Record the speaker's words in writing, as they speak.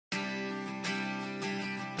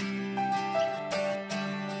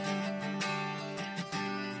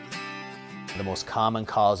The most common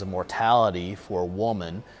cause of mortality for a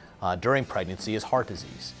woman during pregnancy is heart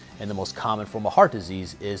disease. And the most common form of heart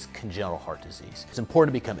disease is congenital heart disease. It's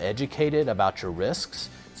important to become educated about your risks.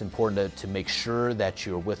 It's important to make sure that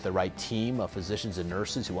you're with the right team of physicians and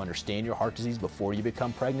nurses who understand your heart disease before you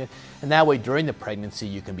become pregnant. And that way, during the pregnancy,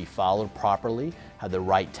 you can be followed properly, have the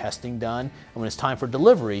right testing done. And when it's time for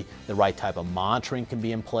delivery, the right type of monitoring can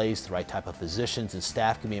be in place, the right type of physicians and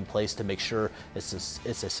staff can be in place to make sure it's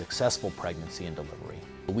a successful pregnancy and delivery.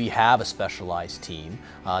 We have a specialized team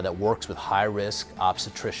that works with high-risk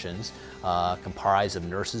obstetricians, comprised of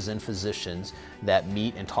nurses and physicians that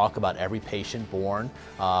meet and talk about every patient born,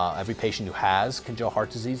 every patient who has congenital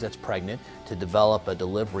heart disease that's pregnant, to develop a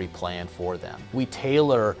delivery plan for them. We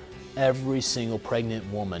tailor every single pregnant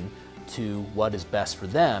woman to what is best for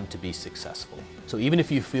them to be successful. So even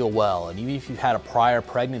if you feel well, and even if you've had a prior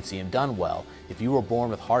pregnancy and done well, if you were born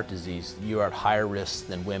with heart disease, you are at higher risk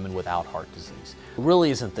than women without heart disease. It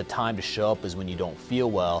really isn't the time to show up is when you don't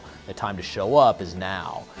feel well. The time to show up is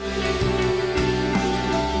now.